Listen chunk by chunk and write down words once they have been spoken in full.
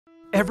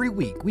Every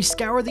week, we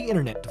scour the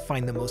internet to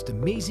find the most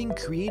amazing,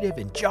 creative,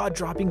 and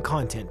jaw-dropping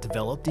content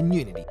developed in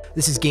Unity.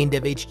 This is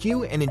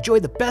GameDevHQ, and enjoy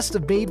the best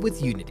of Made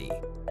with Unity.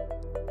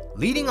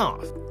 Leading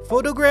off,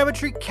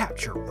 photogrammetry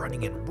capture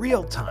running in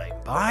real time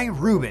by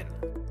Ruben.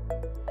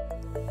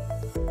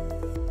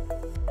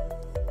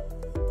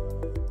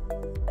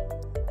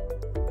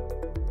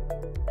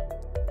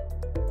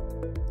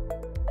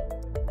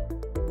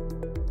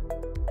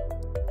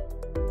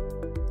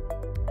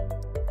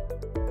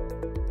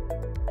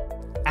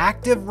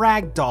 Active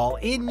Ragdoll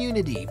in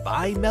Unity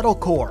by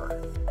Metalcore.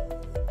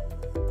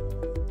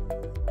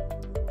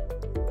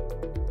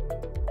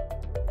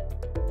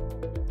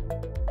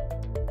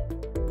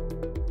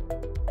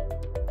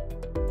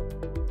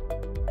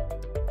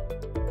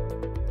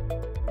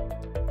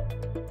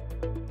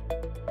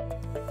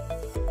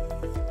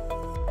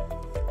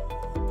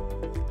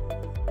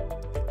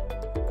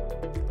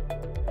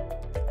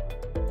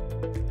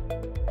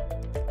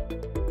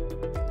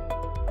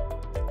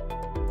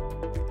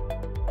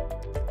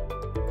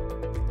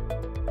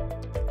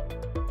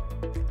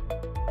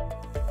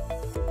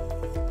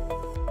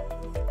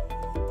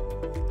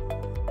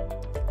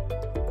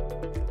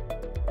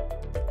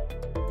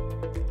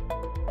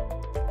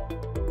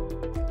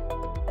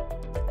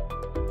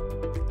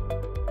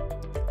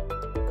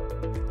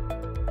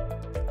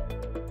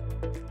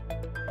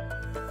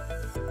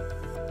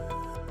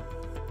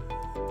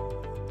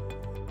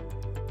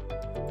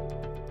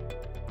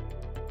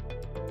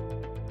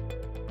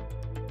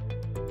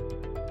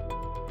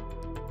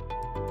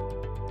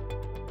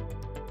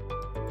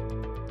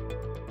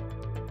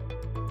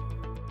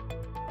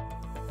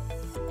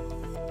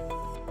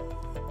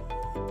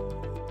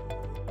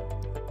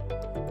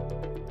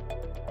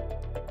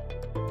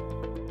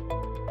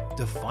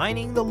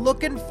 Defining the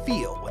look and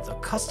feel with a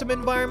custom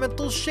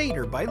environmental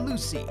shader by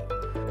Lucy.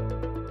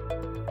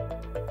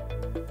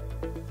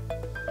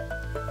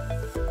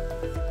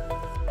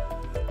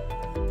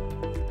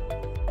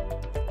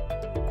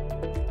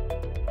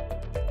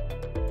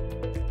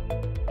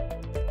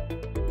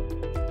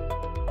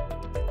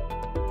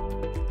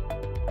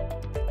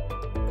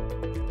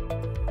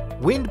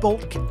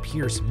 Windbolt can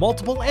pierce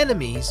multiple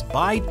enemies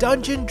by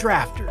Dungeon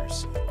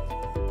Drafters.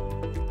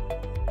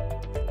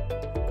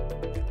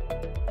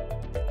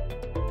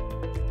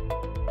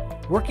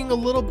 Working a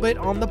little bit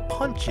on the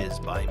punches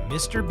by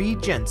Mr. B.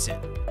 Jensen.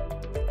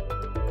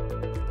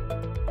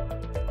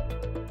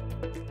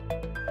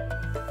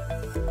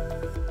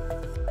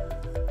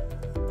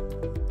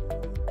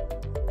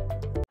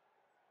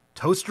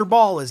 Toaster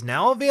Ball is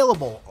now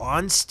available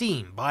on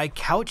Steam by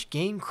Couch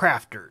Game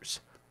Crafters.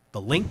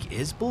 The link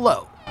is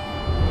below.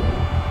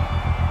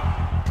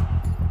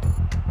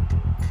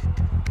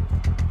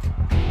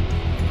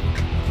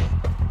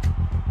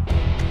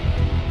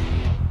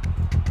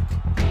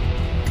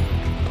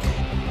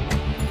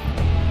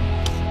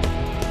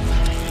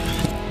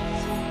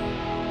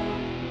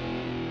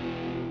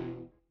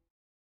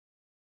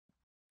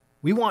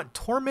 We want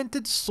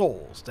Tormented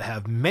Souls to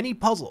have many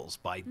puzzles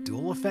by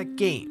Dual Effect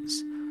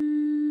Games.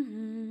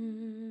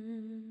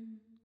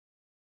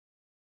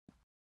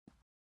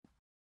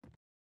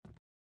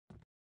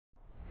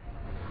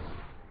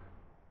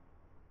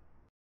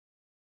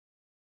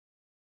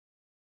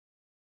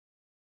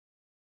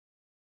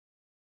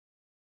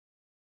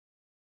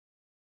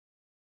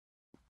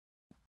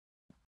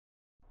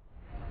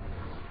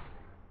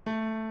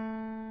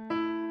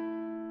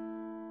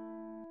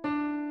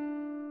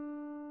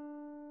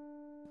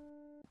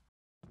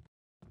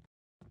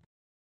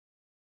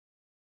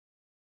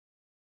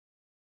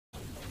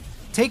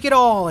 Take it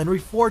all and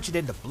reforge it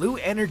into blue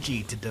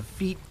energy to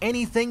defeat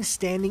anything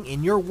standing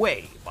in your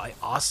way by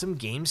Awesome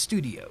Game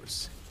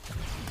Studios.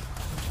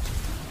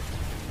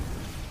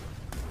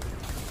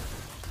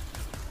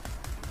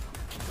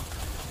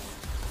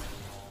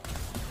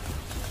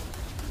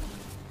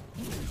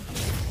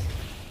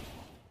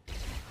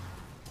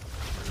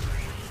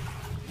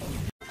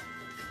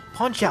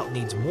 Punch-Out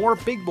needs more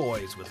big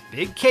boys with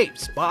big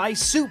capes by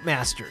Soup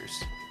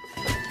Masters.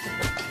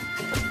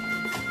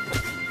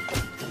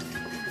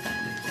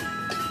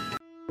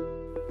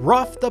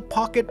 Ruff the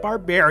Pocket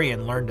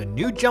Barbarian learned a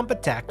new jump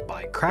attack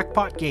by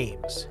Crackpot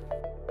Games.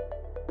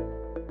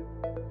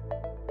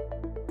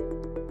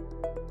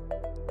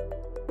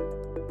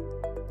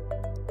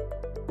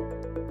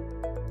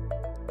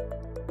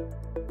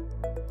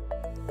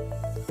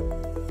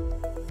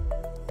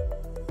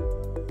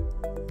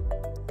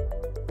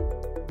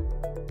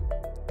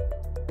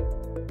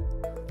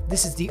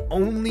 This is the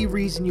only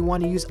reason you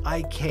want to use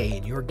IK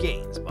in your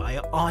games by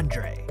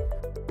Andre.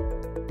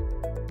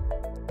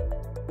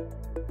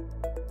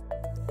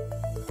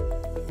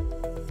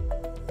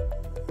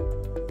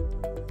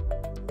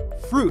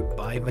 Fruit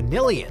by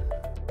Vanillion.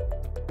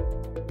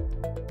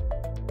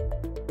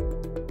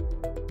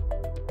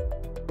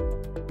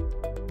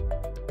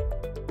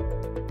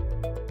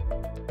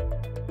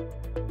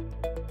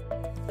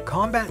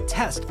 Combat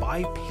Test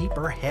by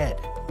Paperhead.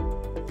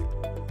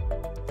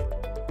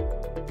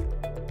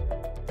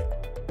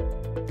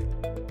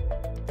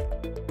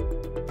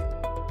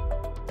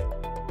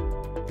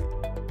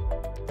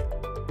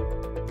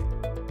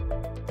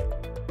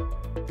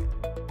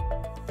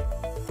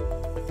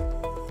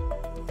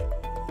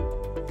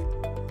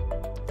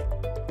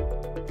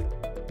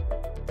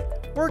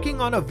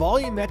 working on a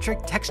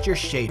volumetric texture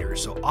shader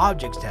so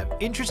objects have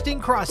interesting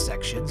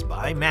cross-sections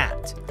by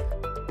Matt.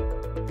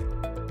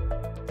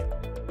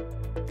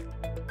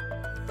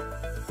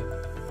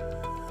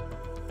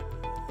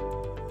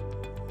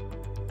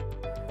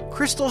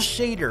 Crystal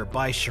Shader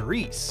by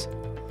Charisse.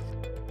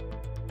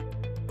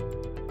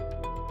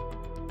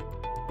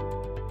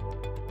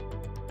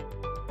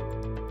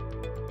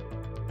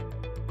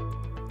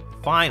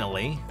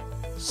 Finally,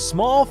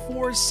 Small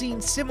Force Scene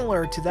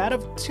similar to that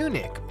of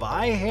Tunic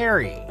by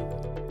Harry.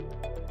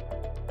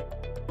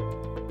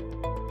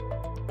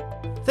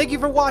 Thank you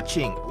for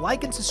watching.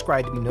 Like and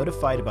subscribe to be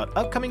notified about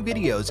upcoming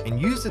videos, and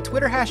use the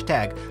Twitter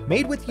hashtag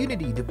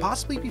MadeWithUnity to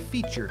possibly be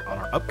featured on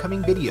our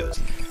upcoming videos.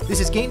 This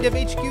is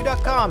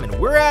GameDevHQ.com, and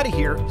we're out of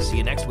here. See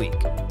you next week.